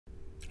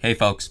Hey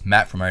folks,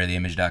 Matt from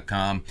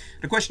artoftheimage.com.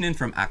 A question in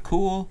from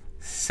Akul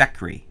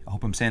Sekri. I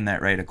hope I'm saying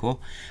that right, Akul.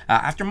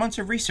 After months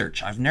of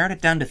research, I've narrowed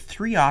it down to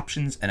 3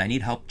 options and I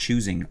need help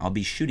choosing. I'll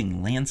be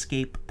shooting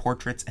landscape,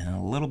 portraits, and a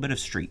little bit of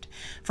street.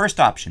 First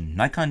option,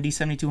 Nikon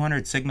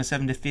D7200 Sigma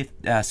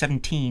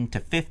 17 to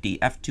 50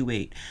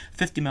 f2.8,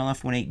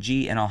 50mm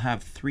f1.8G, and I'll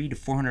have $300 to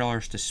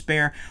 $400 to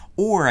spare.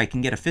 Or I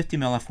can get a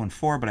 50mm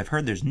f1.4, but I've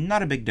heard there's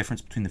not a big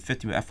difference between the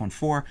 50mm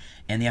f1.4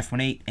 and the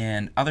f1.8,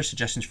 and other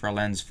suggestions for a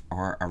lens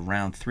are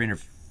around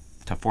 $300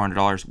 to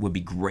 $400 would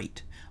be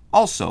great.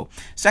 Also,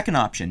 second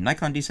option,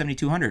 Nikon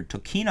D7200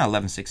 Tokina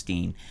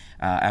 1116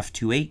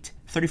 f2.8,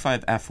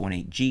 35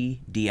 f1.8G,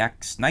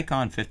 DX,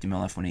 Nikon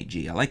 50mm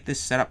f1.8G. I like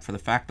this setup for the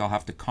fact I'll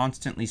have to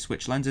constantly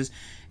switch lenses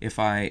if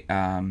I,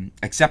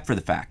 except for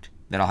the fact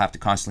that I'll have to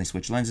constantly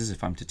switch lenses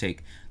if I'm to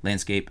take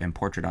landscape and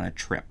portrait on a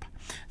trip.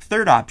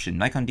 Third option,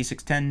 Nikon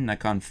D610,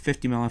 Nikon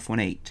 50mm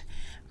f1.8.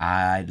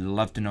 I'd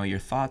love to know your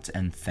thoughts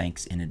and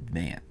thanks in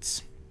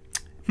advance.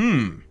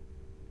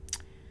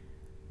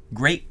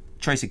 Great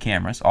choice of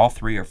cameras. All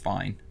 3 are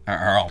fine.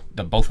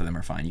 Both of them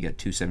are fine. You got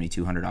 2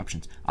 7200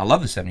 options. I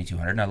love the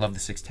 7200 and I love the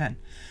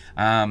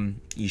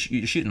 610.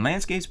 You're shooting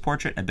landscapes,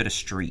 portrait, and a bit of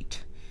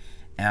street.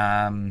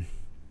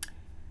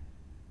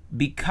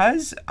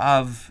 Because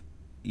of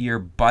your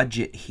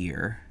budget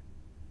here,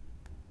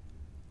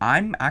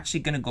 I'm actually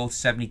going to go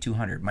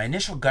 7200. My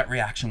initial gut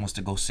reaction was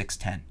to go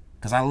 610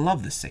 because I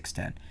love the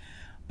 610.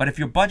 But if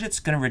your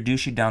budget's going to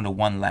reduce you down to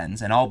 1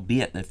 lens, and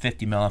albeit the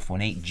 50mm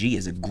f1.8G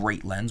is a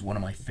great lens, one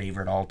of my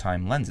favorite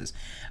all-time lenses,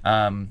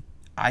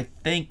 I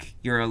think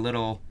you're a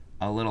little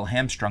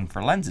hamstrung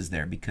for lenses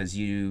there because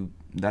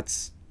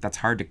that's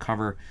hard to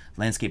cover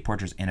landscape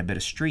portraits and a bit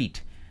of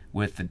street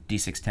with the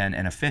D610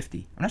 and a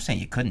 50. I'm not saying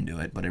you couldn't do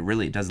it, but it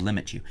really does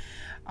limit you.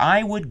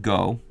 I would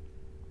go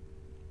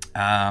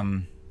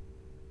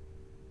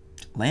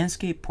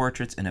landscape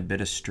portraits and a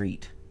bit of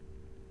street.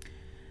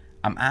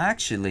 I'm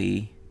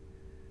actually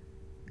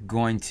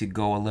going to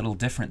go a little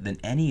different than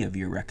any of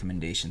your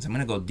recommendations. I'm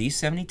going to go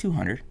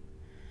D7200.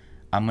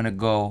 I'm going to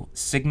go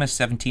Sigma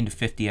 17 to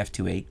 50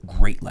 f2.8,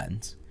 great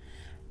lens.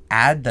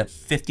 Add the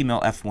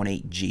 50mm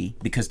f1.8G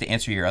because to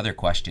answer your other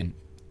question,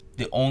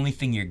 the only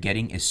thing you're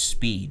getting is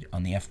speed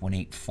on the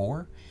f1.8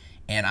 IV,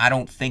 and I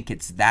don't think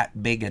it's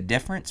that big a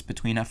difference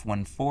between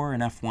f1.4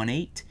 and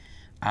f1.8.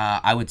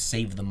 I would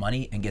save the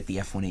money and get the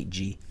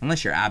f1.8G,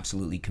 unless you're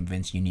absolutely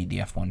convinced you need the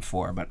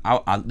f1.4. But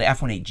the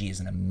f1.8G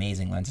is an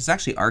amazing lens. It's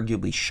actually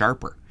arguably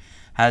sharper.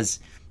 Has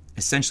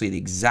essentially the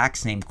exact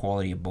same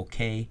quality of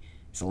bokeh.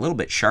 It's a little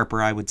bit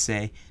sharper, I would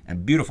say,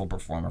 and beautiful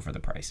performer for the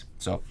price.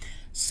 So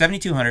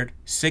 7200,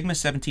 Sigma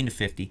 17 to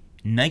 50,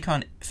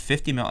 Nikon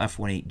 50mm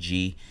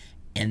f1.8G,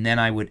 and then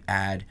I would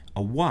add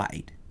a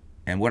wide.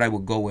 And what I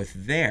would go with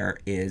there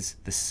is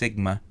the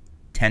Sigma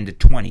 10 to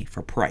 20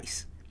 for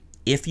price.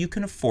 If you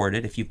can afford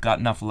it, if you've got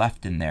enough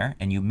left in there,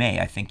 and you may,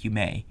 I think you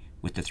may,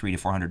 with the $300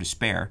 to $400 to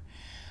spare,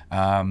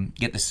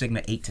 get the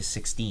Sigma 8 to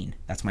 16.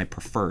 That's my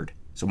preferred.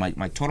 So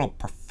my total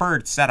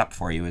preferred setup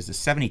for you is the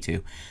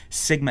 72,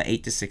 Sigma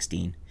 8 to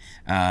 16,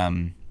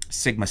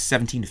 Sigma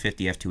 17 to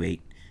 50 f2.8,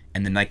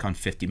 and the Nikon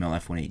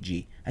 50mm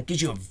f1.8G. That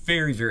gives you a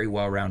very, very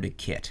well-rounded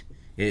kit.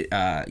 It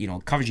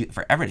covers you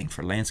for everything,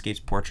 for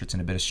landscapes, portraits,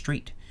 and a bit of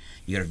street.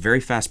 You got a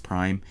very fast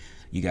prime.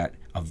 You got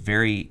a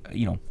very,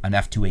 an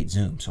f2.8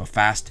 zoom, so a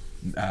fast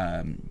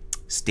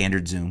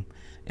standard zoom,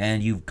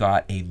 and you've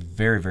got a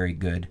very, very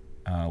good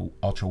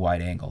ultra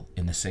wide angle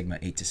in the Sigma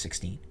 8 to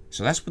 16.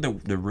 So that's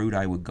the route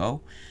I would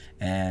go,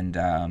 and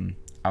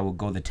I would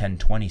go the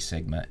 1020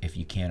 Sigma if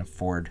you can't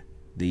afford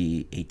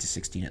the 8 to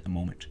 16 at the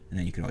moment, and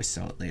then you can always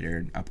sell it later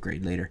and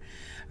upgrade later.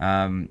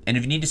 And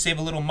if you need to save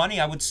a little money,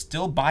 I would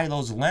still buy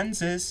those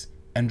lenses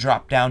and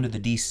drop down to the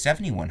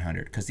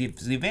D7100, because the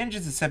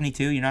advantages of the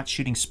 72, you're not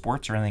shooting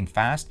sports or anything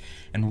fast,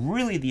 and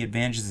really the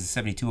advantages of the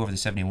 72 over the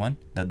 71,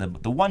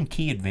 the one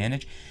key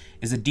advantage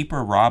is a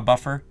deeper raw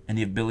buffer and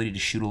the ability to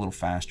shoot a little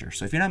faster.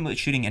 So if you're not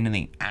shooting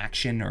anything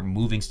action or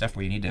moving stuff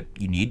where you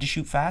need to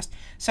shoot fast,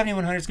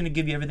 7100 is going to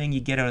give you everything you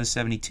get out of the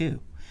 72.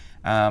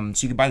 So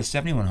you could buy the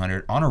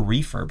 7100 on a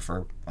refurb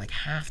for like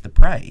half the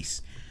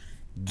price,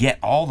 get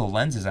all the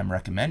lenses I'm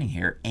recommending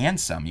here and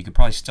some. You could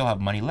probably still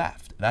have money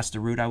left. That's the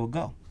route I would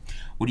go.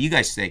 What do you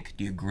guys think?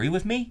 Do you agree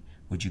with me?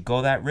 Would you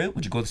go that route?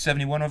 Would you go the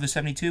 71 over the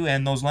 72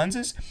 and those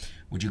lenses?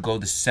 Would you go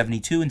the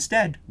 72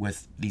 instead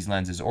with these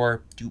lenses?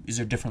 Or is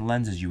there different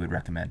lenses you would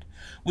recommend?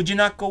 Would you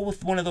not go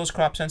with one of those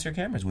crop sensor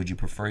cameras? Would you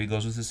prefer you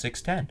goes with the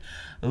 610?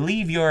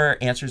 Leave your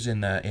answers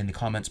in the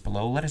comments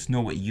below. Let us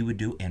know what you would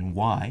do and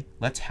why.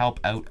 Let's help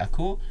out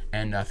Akul.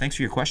 And thanks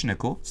for your question,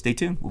 Akul. Stay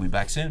tuned. We'll be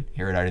back soon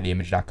here at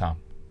artoftheimage.com.